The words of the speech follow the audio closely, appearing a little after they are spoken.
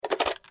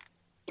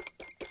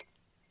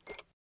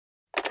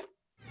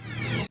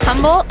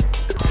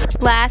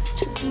Humboldt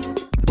last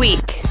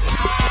week.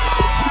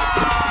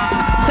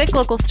 Quick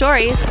local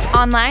stories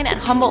online at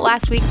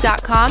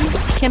HumboldtLastWeek.com,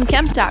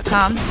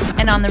 KimKemp.com,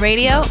 and on the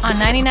radio on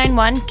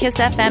 99.1 KISS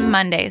FM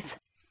Mondays.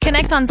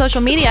 Connect on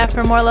social media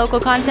for more local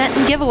content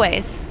and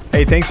giveaways.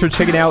 Hey, thanks for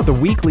checking out the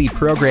weekly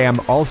program.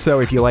 Also,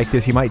 if you like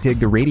this, you might dig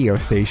the radio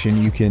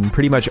station. You can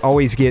pretty much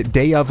always get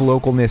Day of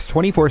Localness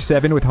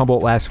 24/7 with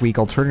Humboldt Last Week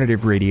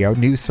Alternative Radio.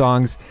 News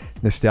songs,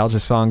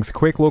 nostalgia songs,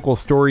 quick local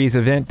stories,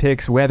 event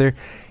picks, weather.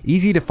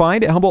 Easy to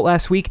find at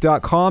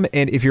HumboldtLastWeek.com.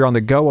 And if you're on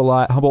the go a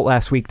lot,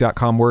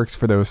 HumboldtLastWeek.com works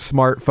for those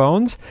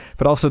smartphones.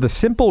 But also the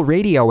Simple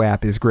Radio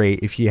app is great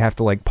if you have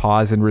to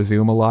pause and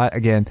resume a lot.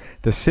 Again,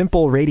 the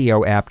Simple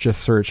Radio app,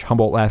 just search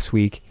Humboldt Last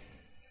Week.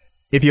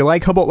 If you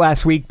like Humboldt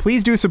Last Week,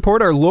 please do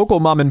support our local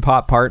mom and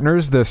pop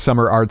partners, the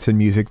Summer Arts and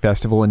Music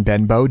Festival in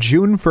Benbow,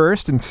 June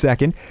 1st and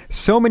 2nd.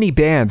 So many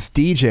bands,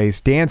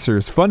 DJs,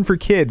 dancers, fun for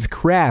kids,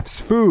 crafts,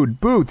 food,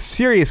 booths.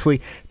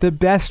 Seriously, the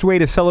best way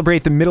to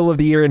celebrate the middle of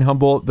the year in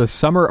Humboldt, the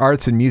Summer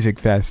Arts and Music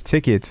Fest.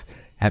 Tickets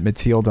at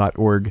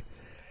Mateel.org.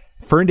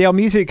 Ferndale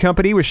Music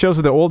Company with shows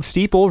at the Old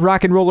Steeple.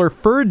 Rock and roller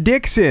Fur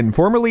Dixon,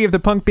 formerly of the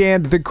punk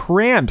band The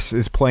Cramps,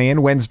 is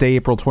playing Wednesday,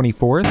 April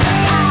 24th.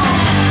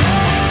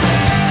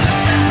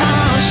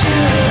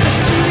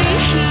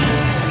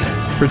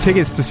 For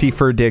tickets to see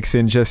Fur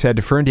Dixon, just head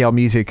to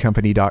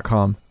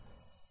FerndaleMusicCompany.com.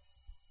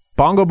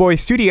 Bongo Boy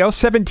Studio,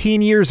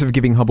 17 years of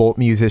giving Humboldt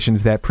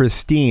musicians that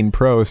pristine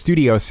pro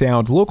studio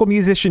sound. Local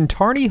musician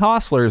Tarnie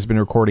Hostler has been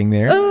recording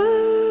there.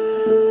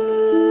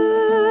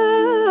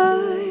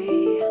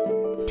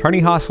 Tarnie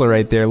Hostler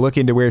right there. Look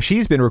into where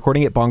she's been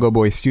recording at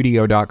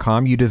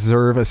BongoBoyStudio.com. You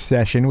deserve a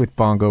session with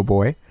Bongo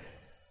Boy.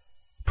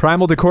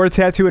 Primal Decor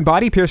Tattoo and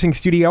Body Piercing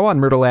Studio on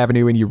Myrtle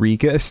Avenue in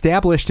Eureka.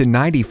 Established in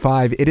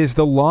 '95, it is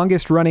the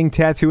longest-running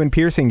tattoo and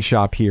piercing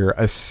shop here.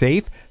 A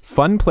safe,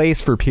 fun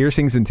place for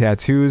piercings and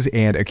tattoos,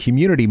 and a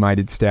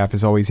community-minded staff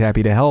is always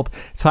happy to help.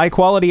 It's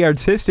high-quality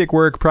artistic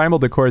work. Primal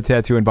Decor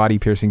Tattoo and Body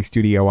Piercing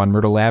Studio on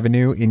Myrtle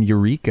Avenue in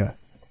Eureka.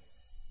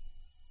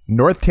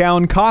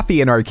 Northtown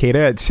Coffee in Arcata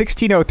at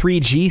 1603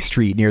 G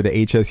Street near the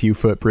HSU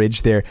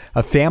footbridge. They're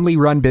a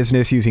family-run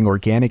business using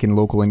organic and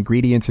local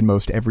ingredients in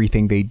most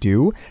everything they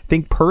do.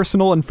 Think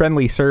personal and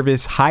friendly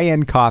service,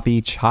 high-end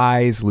coffee,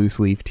 chais,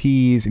 loose-leaf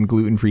teas, and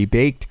gluten-free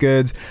baked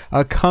goods.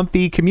 A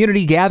comfy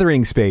community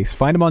gathering space.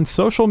 Find them on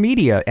social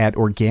media at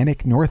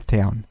Organic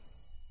Northtown.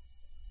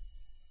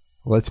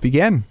 Let's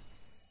begin.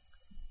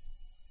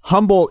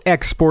 Humboldt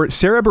export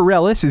Sarah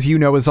Bareilles, as you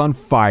know, is on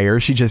fire.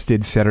 She just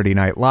did Saturday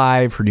Night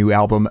Live. Her new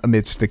album,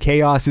 Amidst the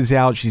Chaos, is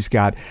out. She's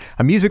got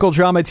a musical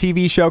drama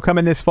TV show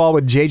coming this fall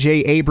with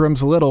J.J.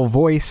 Abrams' Little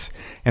Voice.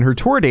 And her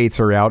tour dates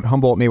are out.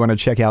 Humboldt may want to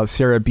check out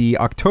Sarah B.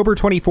 October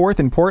 24th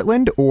in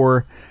Portland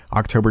or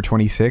October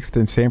 26th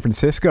in San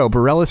Francisco.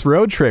 Bareilles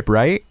road trip,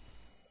 right?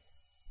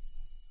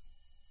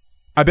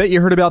 I bet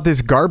you heard about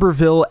this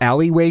Garberville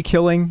alleyway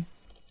killing.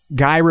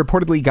 Guy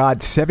reportedly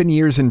got 7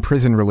 years in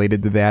prison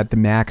related to that. The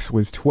max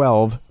was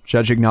 12.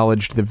 Judge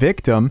acknowledged the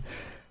victim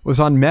was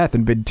on meth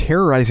and been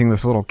terrorizing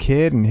this little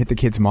kid and hit the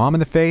kid's mom in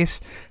the face.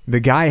 The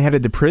guy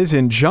headed to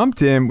prison, jumped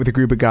him with a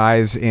group of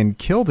guys, and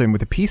killed him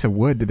with a piece of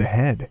wood to the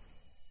head.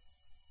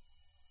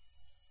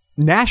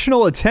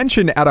 National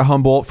attention out of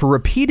Humboldt for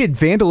repeated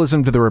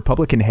vandalism to the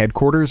Republican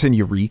headquarters in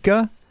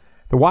Eureka.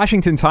 The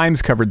Washington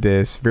Times covered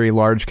this, very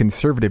large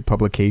conservative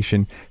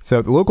publication.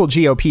 So the local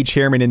GOP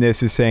chairman in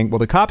this is saying, well,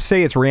 the cops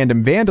say it's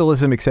random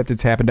vandalism, except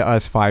it's happened to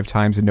us 5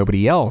 times and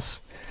nobody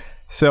else.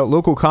 So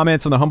local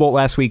comments on the Humboldt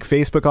Last Week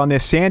Facebook on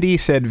this. Sandy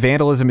said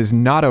vandalism is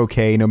not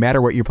okay, no matter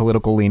what your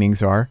political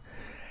leanings are.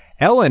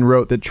 Ellen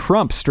wrote that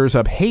Trump stirs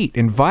up hate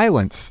and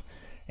violence.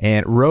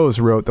 And Rose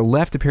wrote, the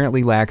left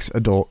apparently lacks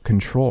adult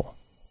control.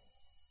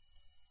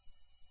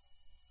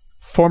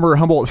 Former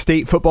Humboldt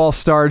State football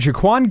star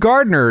Jaquan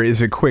Gardner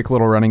is a quick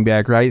little running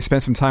back, right?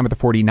 Spent some time with the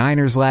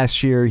 49ers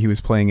last year. He was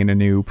playing in a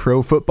new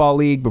pro football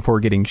league before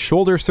getting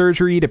shoulder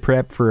surgery to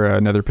prep for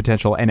another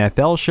potential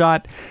NFL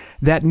shot.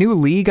 That new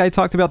league I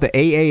talked about, the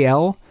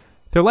AAL,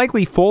 they're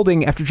likely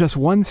folding after just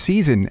one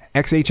season.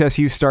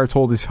 Ex-HSU star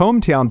told his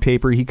hometown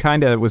paper he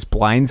kind of was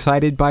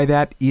blindsided by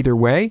that either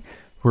way.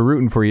 We're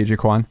rooting for you,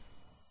 Jaquan.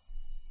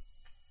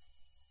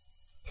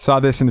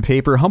 Saw this in the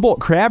paper. Humboldt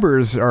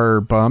crabbers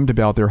are bummed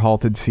about their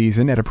halted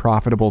season at a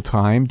profitable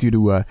time due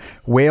to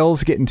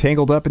whales getting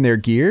tangled up in their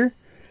gear.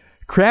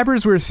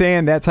 Crabbers were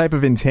saying that type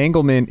of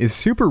entanglement is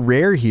super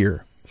rare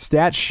here.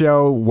 Stats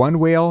show one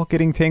whale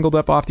getting tangled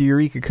up off the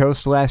Eureka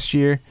coast last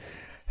year.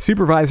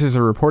 Supervisors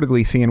are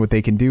reportedly seeing what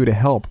they can do to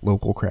help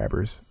local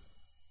crabbers.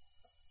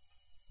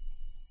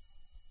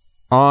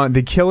 On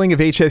the killing of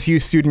HSU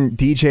student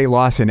DJ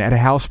Lawson at a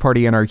house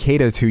party in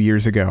Arcata 2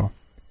 years ago.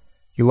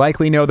 You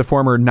likely know the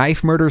former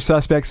knife murder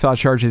suspect saw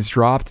charges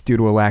dropped due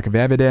to a lack of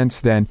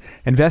evidence. Then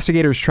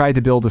investigators tried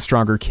to build a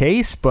stronger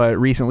case, but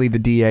recently the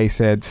DA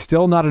said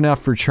still not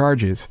enough for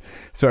charges.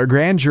 So a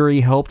grand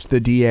jury helped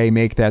the DA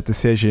make that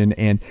decision,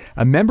 and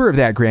a member of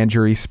that grand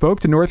jury spoke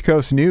to North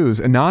Coast News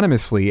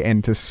anonymously,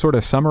 and to sort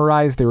of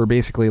summarize, they were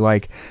basically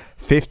like,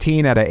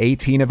 15 out of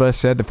 18 of us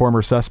said the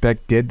former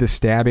suspect did the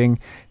stabbing.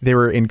 They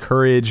were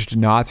encouraged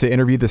not to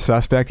interview the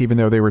suspect, even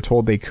though they were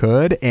told they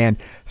could. And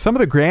some of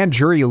the grand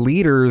jury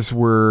leaders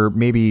were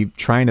maybe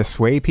trying to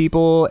sway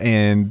people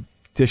and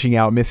dishing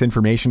out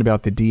misinformation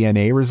about the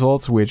DNA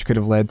results, which could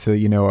have led to,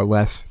 a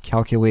less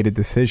calculated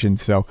decision.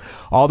 So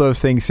all those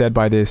things said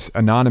by this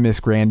anonymous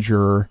grand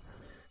juror,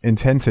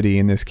 intensity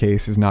in this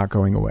case is not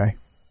going away.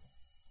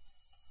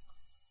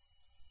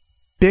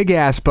 Big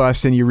ass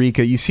bust in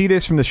Eureka. You see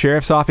this from the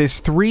sheriff's office.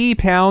 3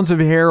 pounds of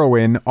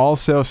heroin,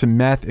 also some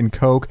meth and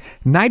coke,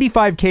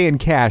 $95K in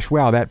cash.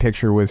 Wow, that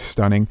picture was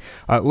stunning.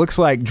 Looks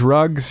like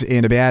drugs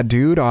and a bad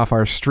dude off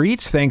our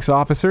streets. Thanks,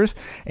 officers.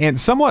 And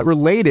somewhat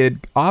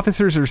related,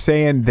 officers are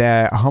saying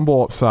that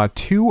Humboldt saw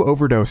 2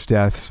 overdose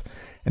deaths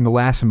in the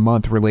last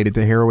month related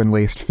to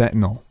heroin-laced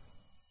fentanyl.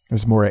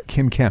 There's more at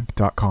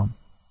kimkemp.com.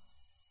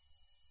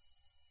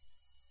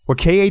 Well,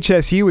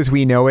 KHSU, as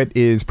we know it,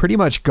 is pretty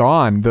much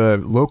gone. The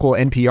local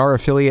NPR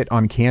affiliate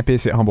on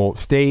campus at Humboldt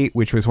State,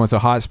 which was once a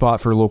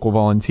hotspot for local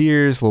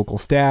volunteers, local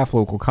staff,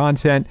 local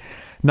content,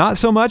 not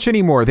so much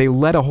anymore. They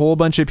let a whole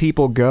bunch of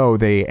people go.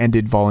 They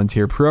ended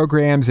volunteer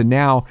programs, and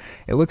now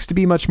it looks to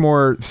be much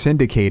more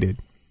syndicated.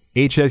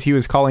 HSU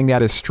is calling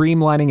that a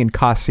streamlining and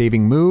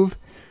cost-saving move.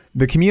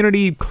 The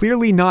community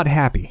clearly not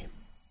happy.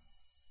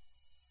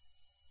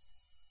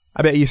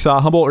 I bet you saw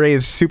Humboldt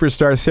Rays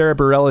superstar Sarah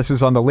Bareilles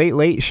was on the Late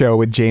Late Show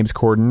with James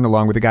Corden,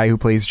 along with the guy who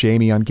plays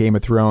Jaime on Game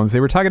of Thrones. They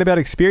were talking about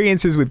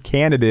experiences with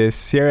cannabis.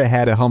 Sarah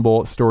had a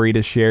Humboldt story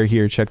to share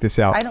here. Check this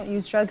out. I don't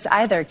use drugs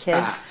either,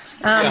 kids.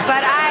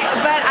 But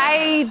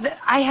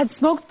I had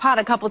smoked pot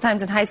a couple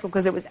times in high school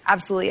because it was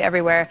absolutely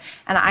everywhere,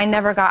 and I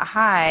never got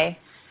high.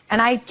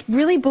 And I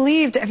really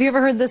believed, have you ever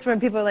heard this where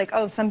people are like,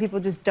 oh, some people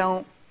just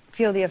don't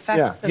feel the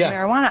effects of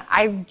marijuana?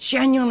 I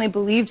genuinely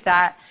believed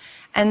that.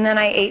 And then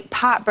I ate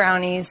pot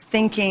brownies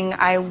thinking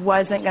I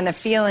wasn't going to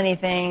feel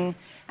anything.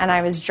 And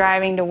I was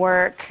driving to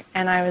work,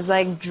 and I was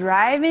like,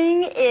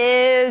 driving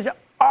is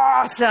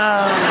awesome.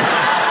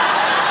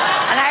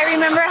 And I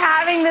remember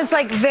having this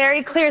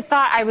very clear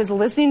thought. I was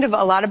listening to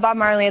a lot of Bob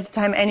Marley at the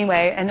time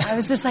anyway, and I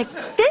was just like,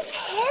 this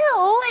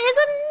hill is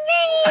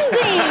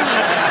amazing.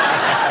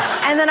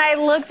 And then I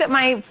looked at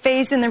my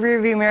face in the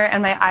rearview mirror,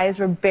 and my eyes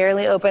were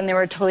barely open. They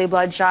were totally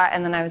bloodshot.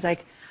 And then I was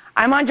like,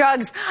 I'm on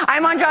drugs.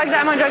 And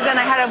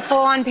I had a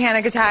full-on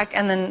panic attack,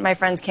 and then my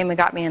friends came and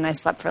got me, and I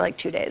slept for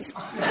 2 days.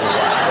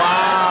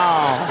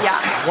 Wow.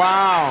 Yeah.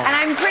 Wow. And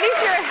I'm pretty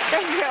sure,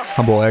 thank you.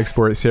 Humboldt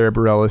export Sarah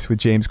Bareilles with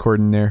James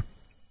Corden there.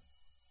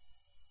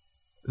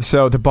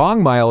 So the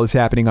Bong Mile is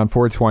happening on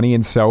 420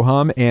 in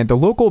Soham, and the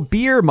local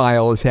beer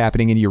mile is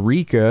happening in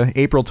Eureka,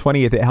 April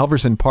 20th at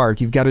Halverson Park.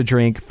 You've got to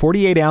drink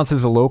 48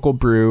 ounces of local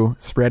brew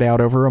spread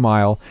out over a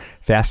mile.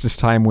 Fastest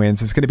time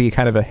wins. It's going to be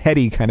kind of a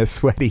heady, kind of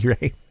sweaty,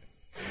 right?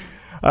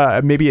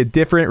 Maybe a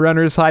different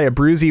runner's high, a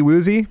Bruisey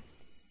Woozy.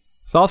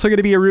 It's also going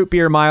to be a root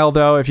beer mile,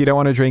 though, if you don't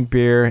want to drink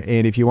beer.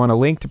 And if you want a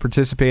link to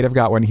participate, I've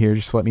got one here.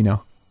 Just let me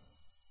know.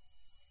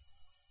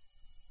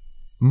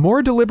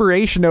 More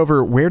deliberation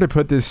over where to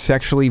put this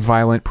sexually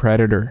violent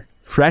predator.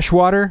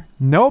 Freshwater?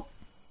 Nope.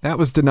 That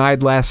was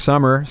denied last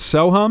summer.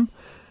 Soham?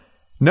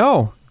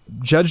 No.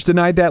 Judge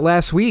denied that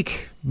last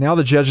week. Now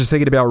the judge is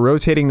thinking about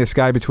rotating this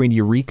guy between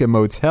Eureka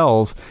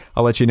motels.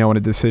 I'll let you know when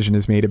a decision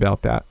is made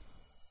about that.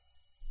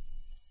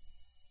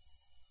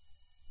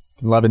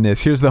 Loving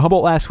this. Here's the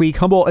Humboldt Last Week,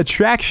 Humboldt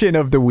Attraction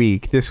of the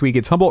Week. This week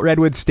it's Humboldt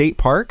Redwood State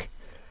Park.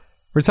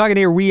 We're talking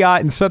near Wiat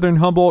in southern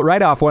Humboldt,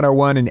 right off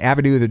 101 and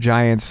Avenue of the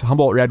Giants.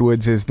 Humboldt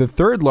Redwoods is the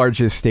 3rd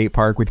largest state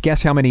park with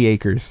guess how many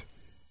acres?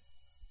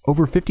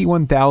 Over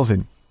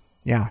 51,000.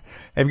 Yeah.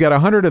 They've got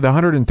 100 of the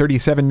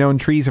 137 known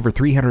trees over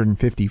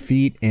 350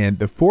 feet, and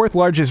the 4th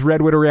largest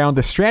redwood around,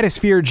 the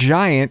Stratosphere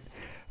Giant,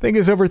 I think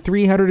is over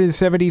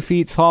 370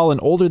 feet tall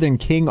and older than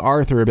King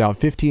Arthur, about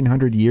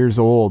 1,500 years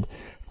old.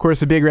 Of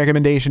course, a big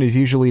recommendation is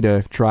usually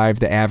to drive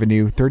the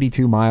avenue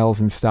 32 miles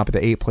and stop at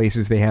the 8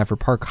 places they have for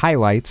park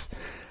highlights.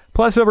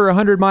 Plus over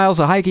 100 miles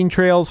of hiking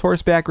trails,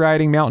 horseback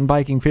riding, mountain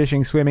biking,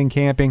 fishing, swimming,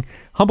 camping.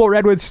 Humboldt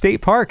Redwood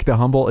State Park, the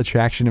Humboldt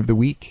Attraction of the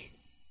Week.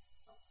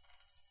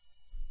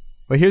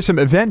 Well, here's some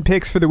event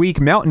picks for the week.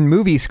 Mountain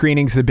movie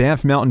screenings, the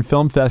Banff Mountain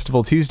Film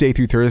Festival, Tuesday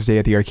through Thursday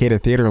at the Arcata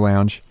Theater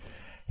Lounge.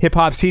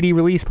 Hip-hop CD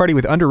release party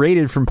with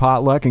Underrated from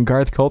Potluck and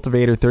Garth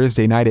Cultivator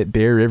Thursday night at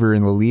Bear River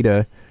in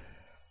Lolita.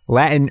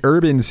 Latin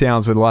Urban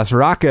Sounds with Las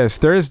Rocas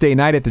Thursday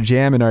night at the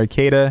Jam in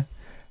Arcata.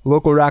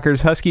 Local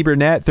rockers Husky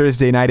Burnett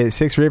Thursday night at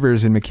Six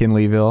Rivers in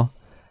McKinleyville.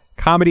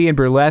 Comedy and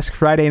Burlesque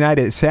Friday night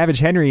at Savage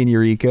Henry in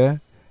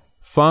Eureka.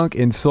 Funk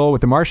and Soul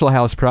with the Marshall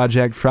House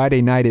Project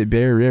Friday night at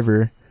Bear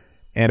River.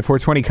 And a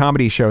 420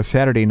 comedy show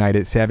Saturday night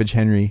at Savage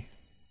Henry.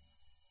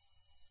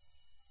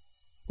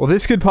 Well,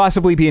 this could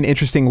possibly be an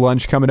interesting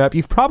lunch coming up.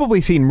 You've probably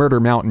seen Murder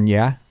Mountain,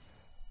 yeah?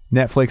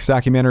 Netflix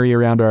documentary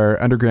around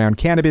our underground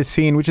cannabis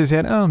scene, which has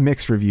had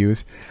mixed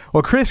reviews.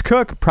 Well, Chris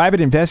Cook,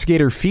 private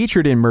investigator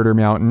featured in Murder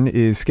Mountain,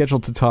 is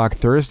scheduled to talk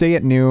Thursday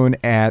at noon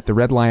at the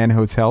Red Lion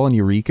Hotel in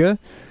Eureka.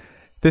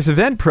 This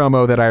event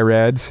promo that I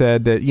read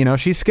said that,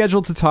 she's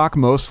scheduled to talk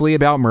mostly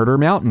about Murder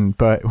Mountain,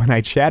 but when I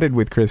chatted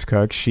with Chris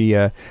Cook, she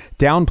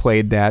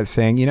downplayed that,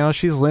 saying,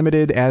 she's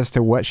limited as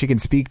to what she can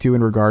speak to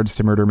in regards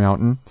to Murder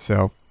Mountain,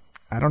 so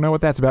I don't know what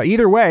that's about.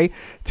 Either way,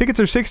 tickets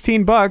are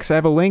 $16. I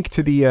have a link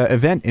to the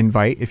event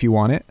invite if you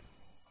want it.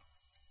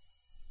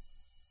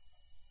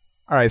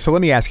 All right, so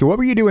let me ask you, what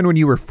were you doing when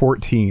you were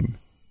 14?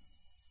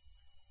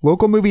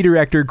 Local movie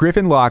director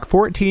Griffin Locke,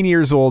 14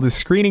 years old, is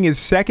screening his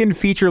second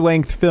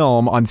feature-length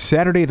film on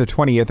Saturday the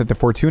 20th at the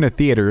Fortuna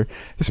Theater.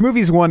 This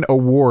movie's won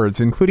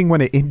awards, including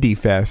one at Indie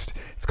Fest.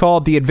 It's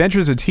called The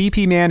Adventures of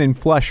TP Man and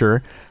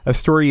Flusher, a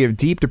story of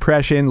deep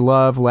depression,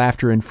 love,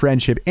 laughter, and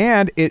friendship,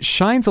 and it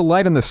shines a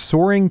light on the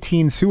soaring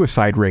teen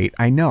suicide rate.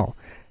 I know.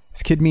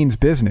 This kid means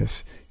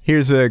business.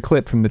 Here's a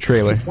clip from the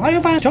trailer. Why are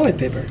you buying toilet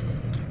paper?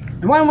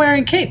 And why am I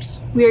wearing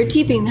capes? We are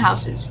TPing the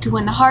houses to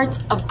win the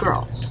hearts of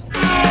girls.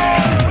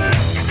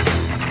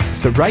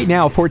 So right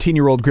now,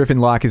 14-year-old Griffin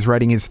Locke is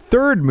writing his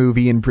third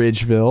movie in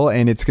Bridgeville,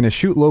 and it's going to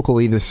shoot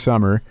locally this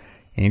summer.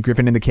 And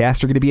Griffin and the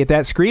cast are going to be at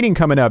that screening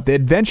coming up. The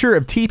Adventure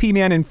of TP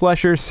Man and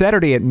Flusher,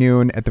 Saturday at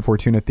noon at the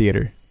Fortuna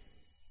Theater.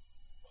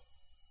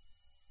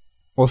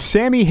 Well,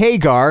 Sammy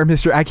Hagar,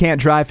 Mr. I Can't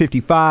Drive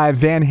 55,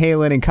 Van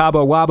Halen, and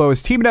Cabo Wabo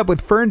is teaming up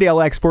with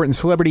Ferndale export and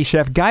celebrity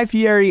chef Guy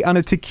Fieri on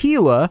a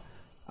tequila,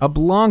 a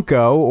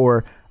Blanco,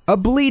 or a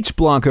bleach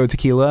Blanco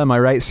tequila, am I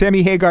right?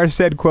 Sammy Hagar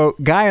said,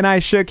 quote, Guy and I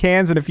shook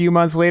hands, and a few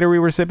months later we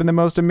were sipping the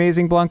most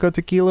amazing Blanco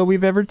tequila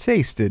we've ever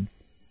tasted.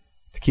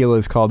 Tequila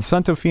is called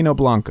Santo Fino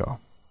Blanco.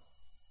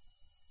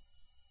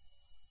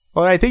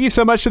 All right, thank you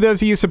so much to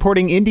those of you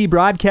supporting indie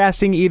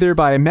broadcasting, either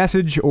by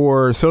message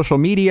or social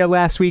media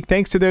last week.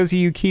 Thanks to those of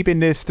you keeping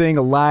this thing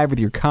alive with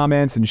your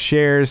comments and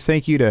shares.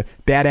 Thank you to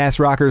Badass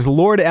Rockers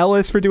Lord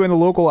Ellis for doing the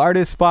local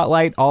artist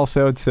spotlight.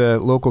 Also to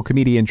local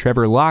comedian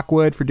Trevor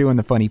Lockwood for doing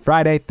the Funny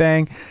Friday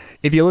thing.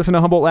 If you listen to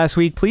Humboldt Last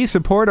Week, please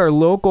support our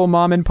local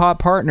mom and pop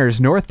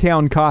partners,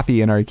 Northtown Coffee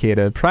in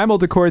Arcata, Primal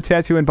Decor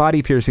Tattoo and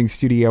Body Piercing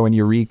Studio in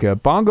Eureka,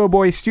 Bongo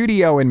Boy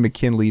Studio in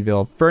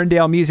McKinleyville,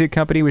 Ferndale Music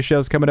Company with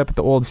shows coming up at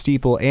the Old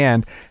Steeple,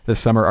 and the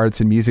Summer Arts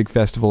and Music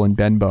Festival in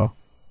Benbow.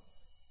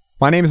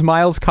 My name is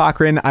Miles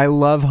Cochran. I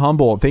love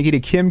Humboldt. Thank you to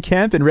Kim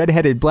Kemp and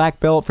Redheaded Black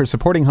Belt for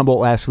supporting Humboldt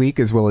Last Week,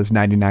 as well as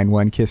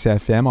 99.1 KISS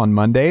FM on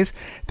Mondays.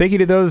 Thank you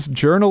to those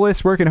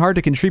journalists working hard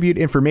to contribute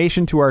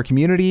information to our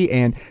community,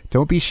 and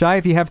don't be shy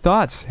if you have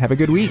thoughts. Have a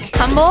good week.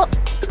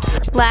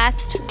 Humboldt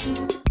Last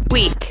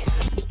Week.